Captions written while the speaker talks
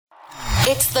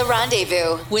It's The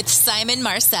Rendezvous with Simon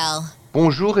Marcel.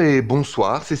 Bonjour et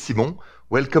bonsoir, c'est Simon.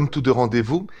 Welcome to The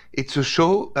Rendezvous. It's a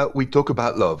show we talk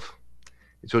about love.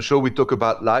 It's a show we talk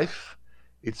about life.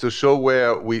 It's a show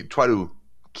where we try to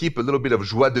keep a little bit of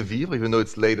joie de vivre, even though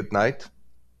it's late at night,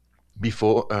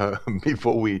 before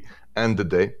we end the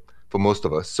day for most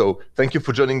of us. So thank you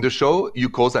for joining the show. Your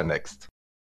calls are next.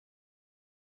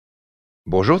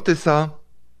 Bonjour, Tessa.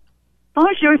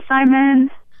 Bonjour,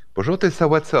 Simon. Bonjour, Tessa.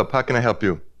 What's up? How can I help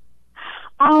you?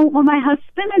 Oh, well, my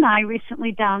husband and I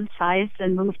recently downsized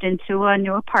and moved into a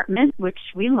new apartment, which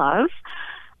we love.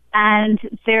 And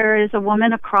there is a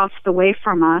woman across the way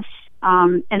from us,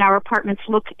 and our apartments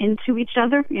look into each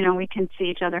other. You know, we can see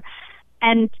each other.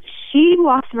 And she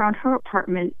walks around her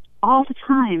apartment all the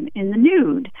time in the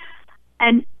nude.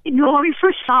 And when we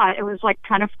first saw it, it was like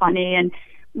kind of funny. And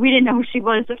we didn't know who she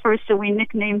was at first, so we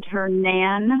nicknamed her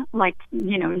Nan, like,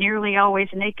 you know, nearly always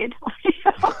naked.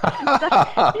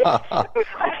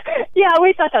 Yeah,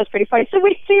 we thought that was pretty funny. So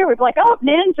we see her, we're like, oh,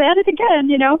 Nan's at it again,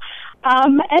 you know.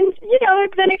 And, you know,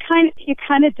 then you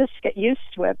kind of just get used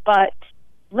to it. But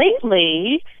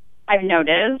lately, I've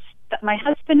noticed that my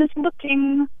husband is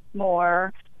looking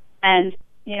more and,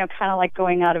 you know, kind of like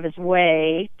going out of his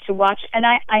way to watch. And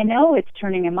I know it's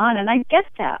turning him on, and I get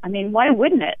that. I mean, why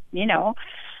wouldn't it, you know?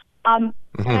 And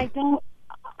I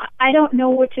don't know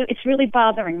what to, it's really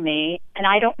bothering me, and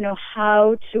I don't know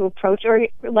how to approach, or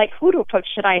like who to approach.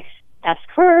 Should I ask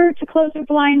her to close her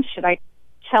blinds? Should I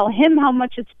tell him how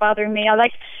much it's bothering me?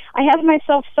 I have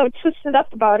myself so twisted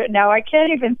up about it now, I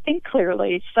can't even think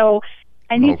clearly. So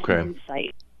I need some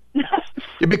insight.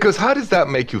 Yeah, because how does that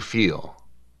make you feel?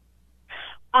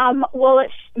 Well,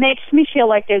 it makes me feel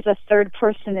like there's a third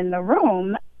person in the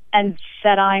room and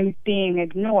that I'm being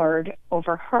ignored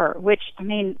over her, which, I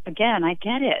mean, again, I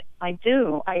get it. I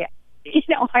do. I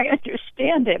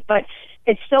understand it, but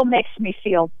it still makes me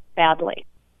feel badly.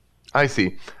 I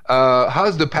see.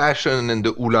 How's the passion and the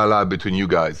ooh la la between you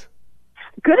guys?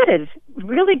 Good.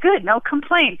 Really good. No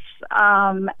complaints.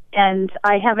 And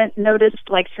I haven't noticed,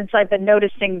 like, since I've been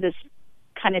noticing this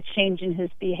kind of change in his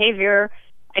behavior,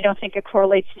 I don't think it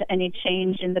correlates to any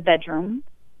change in the bedroom.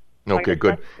 Okay,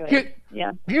 good.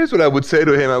 Here's what I would say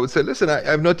to him. I would say, listen,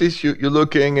 I've noticed you're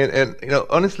looking, and you know,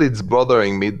 honestly, it's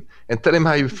bothering me. And tell him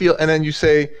how you feel. And then you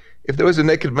say, if there was a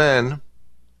naked man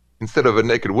instead of a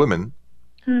naked woman,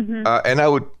 and I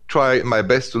would try my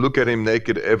best to look at him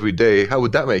naked every day, how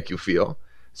would that make you feel?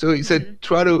 So he said,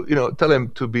 try to, you know, tell him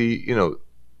to be, you know,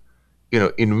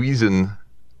 in reason,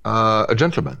 a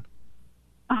gentleman.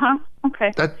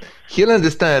 Okay. That he'll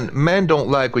understand. Men don't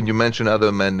like when you mention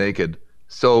other men naked.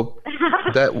 So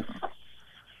that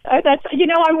that's, you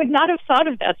know, I would not have thought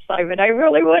of that, Simon. I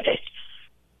really wouldn't.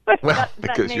 Well,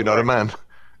 because you're not a man.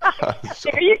 So,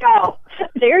 there you go.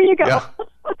 There you go. Yeah.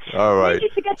 All right. We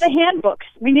need to get the handbooks.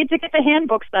 We need to get the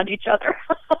handbooks on each other.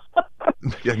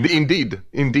 Yeah,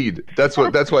 indeed. That's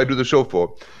what I do the show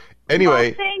for. Anyway.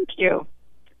 Well, thank you.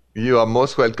 You are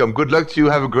most welcome. Good luck to you.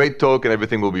 Have a great talk, and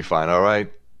everything will be fine. All right.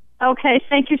 Okay.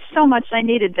 Thank you so much. I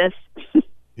needed this.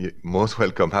 You're most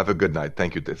welcome. Have a good night.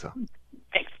 Thank you, Tessa.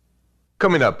 Thanks.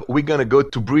 Coming up, we're going to go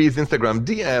to Bree's Instagram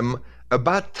DM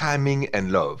about timing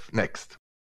and love. Next.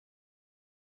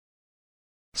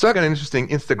 So I got an interesting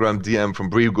Instagram DM from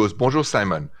Bree who goes, Bonjour,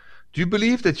 Simon. Do you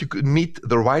believe that you could meet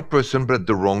the right person but at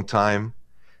the wrong time?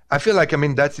 I feel like I'm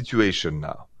in that situation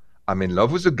now. I'm in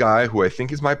love with a guy who I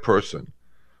think is my person,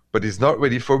 but he's not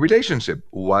ready for a relationship.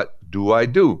 What do I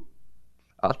do?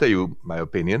 I'll tell you my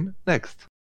opinion next.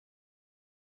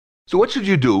 So what should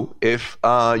you do if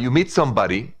you meet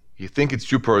somebody, you think it's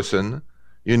your person,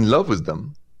 you're in love with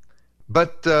them,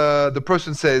 but the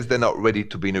person says they're not ready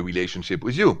to be in a relationship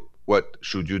with you? What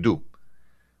should you do?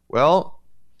 Well,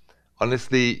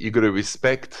 honestly, you got to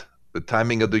respect the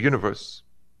timing of the universe,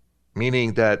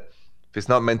 meaning that if it's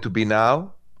not meant to be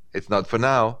now, it's not for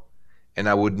now. And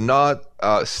I would not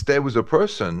stay with a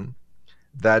person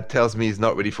that tells me he's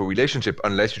not ready for a relationship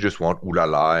unless you just want ooh la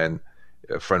la and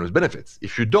a friend with benefits.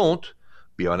 If you don't,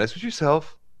 be honest with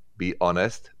yourself, be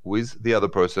honest with the other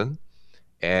person,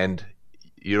 and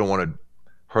you don't want to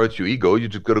hurt your ego, you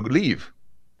just got to leave.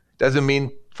 Doesn't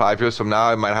mean 5 years from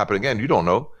now it might happen again, you don't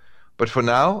know. But for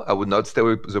now, I would not stay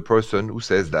with the person who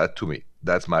says that to me.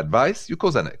 That's my advice. You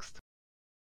call that next.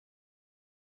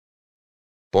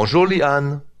 Bonjour,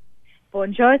 Liane.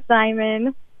 Bonjour,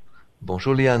 Simon.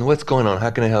 Bonjour, Liane. What's going on? How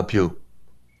can I help you?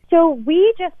 So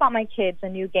we just bought my kids a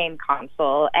new game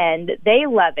console, and they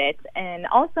love it. And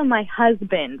also my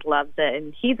husband loves it,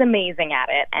 and he's amazing at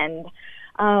it. And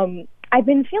I've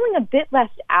been feeling a bit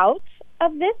left out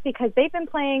of this because they've been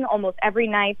playing almost every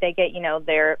night. They get,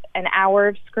 their an hour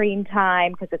of screen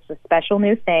time because it's a special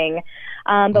new thing.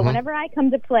 But whenever I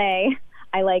come to play,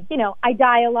 I I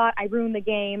die a lot. I ruin the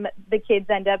game. The kids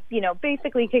end up,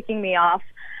 basically kicking me off.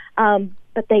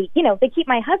 But they keep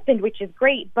my husband, which is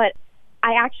great. But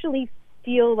I actually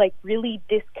feel really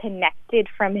disconnected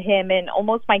from him and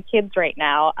almost my kids right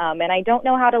now. And I don't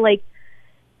know how to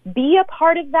be a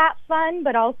part of that fun,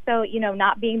 but also,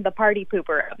 not being the party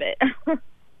pooper of it.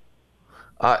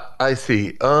 I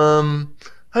see. How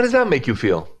does that make you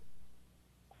feel?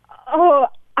 Oh,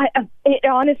 it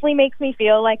honestly makes me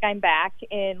feel like I'm back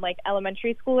in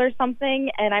elementary school or something,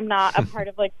 and I'm not a part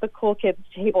of the cool kids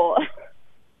table,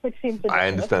 which seems ridiculous. I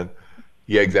understand.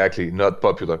 Yeah, exactly. Not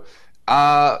popular.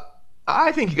 I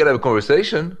think you gotta have a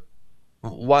conversation.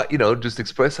 Why, just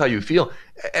express how you feel.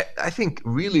 I think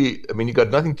really, you got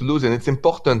nothing to lose, and it's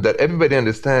important that everybody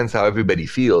understands how everybody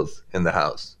feels in the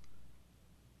house.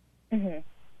 Why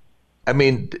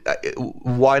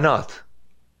not?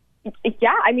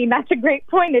 Yeah, that's a great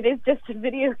point. It is just a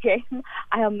video game.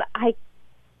 Are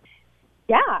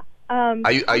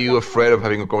you afraid of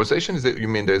having a conversation?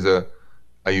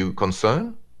 Are you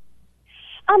concerned?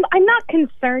 I'm not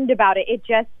concerned about it. It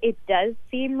does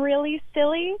seem really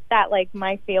silly that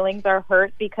my feelings are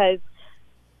hurt because,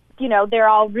 they're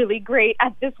all really great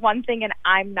at this one thing and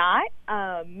I'm not.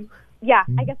 I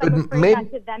guess I'm afraid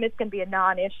that to them it's going to be a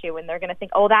non-issue and they're going to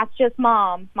think, oh, that's just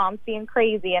mom. Mom's being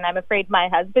crazy, and I'm afraid my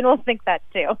husband will think that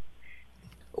too.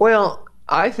 Well,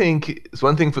 I think it's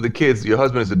one thing for the kids. Your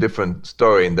husband is a different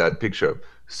story in that picture.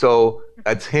 So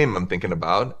that's him I'm thinking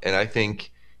about, and I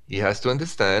think he has to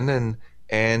understand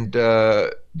and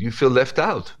you feel left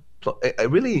out. I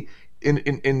really,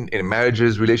 in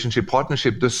marriages, relationship,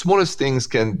 partnership, the smallest things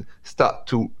can start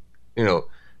to,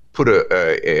 put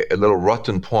a little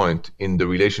rotten point in the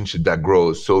relationship that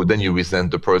grows. So then you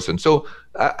resent the person. So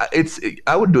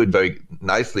I would do it very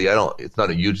nicely. It's not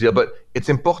a huge deal, but it's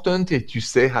important that you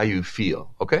say how you feel.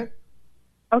 Okay?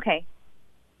 Okay.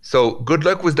 So good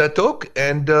luck with that talk,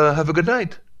 and have a good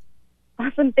night.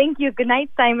 Awesome. Thank you. Good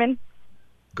night, Simon.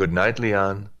 Good night,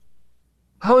 Leanne.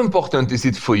 How important is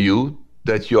it for you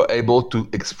that you're able to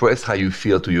express how you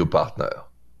feel to your partner?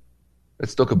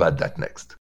 Let's talk about that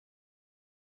next.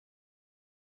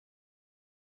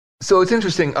 So it's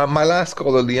interesting. My last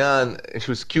caller, Leanne,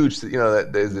 she was cute.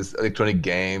 That there's this electronic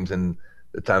games and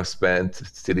the time spent,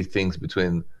 silly things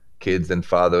between kids and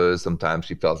fathers. Sometimes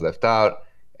she felt left out,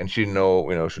 and she didn't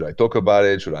know, should I talk about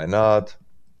it? Should I not?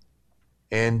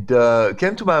 And it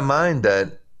came to my mind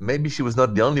that maybe she was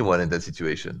not the only one in that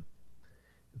situation.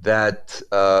 That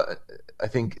I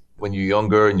think when you're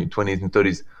younger, in your 20s and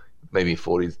 30s, maybe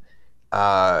 40s,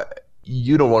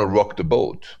 you don't want to rock the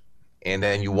boat. And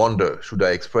then you wonder, should I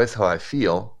express how I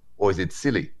feel, or is it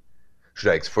silly?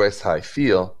 Should I express how I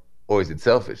feel, or is it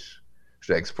selfish?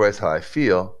 Should I express how I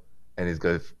feel, and it's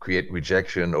going to create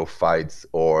rejection or fights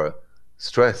or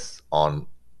stress on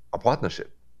a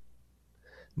partnership?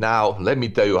 Now, let me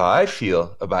tell you how I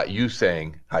feel about you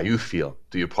saying how you feel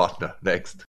to your partner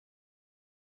next.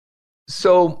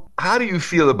 So, how do you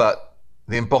feel about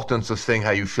the importance of saying how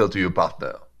you feel to your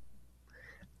partner?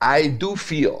 I do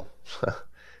feel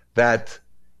that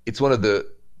it's one of the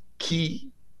key,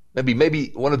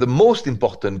 maybe one of the most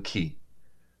important key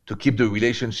to keep the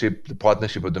relationship, the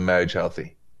partnership, or the marriage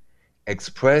healthy.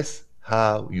 Express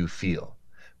how you feel,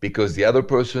 because the other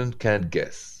person can't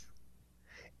guess.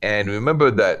 And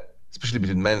remember that, especially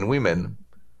between men and women,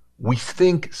 we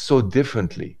think so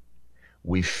differently.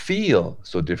 We feel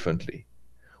so differently.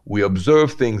 We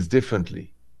observe things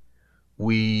differently.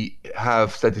 We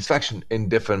have satisfaction in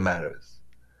different manners.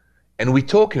 And we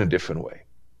talk in a different way.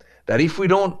 That if we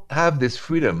don't have this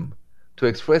freedom to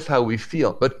express how we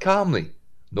feel, but calmly,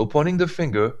 no pointing the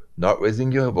finger, not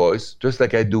raising your voice, just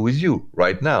like I do with you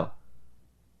right now,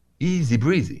 easy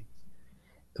breezy,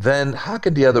 then how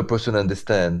can the other person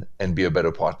understand and be a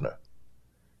better partner?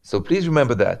 So please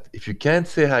remember that. If you can't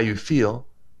say how you feel,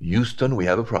 Houston, we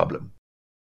have a problem.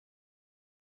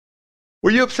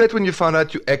 Were you upset when you found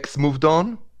out your ex moved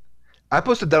on? I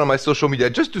posted that on my social media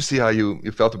just to see how you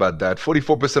felt about that.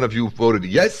 44% of you voted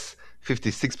yes,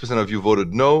 56% of you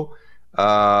voted no.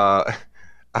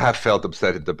 I have felt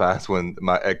upset in the past when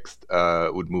my ex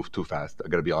would move too fast, I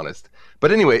gotta be honest.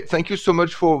 But anyway, thank you so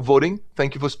much for voting.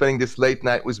 Thank you for spending this late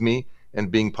night with me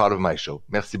and being part of my show.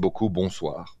 Merci beaucoup,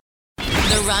 bonsoir.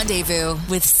 The Rendezvous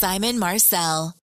with Simon Marcel.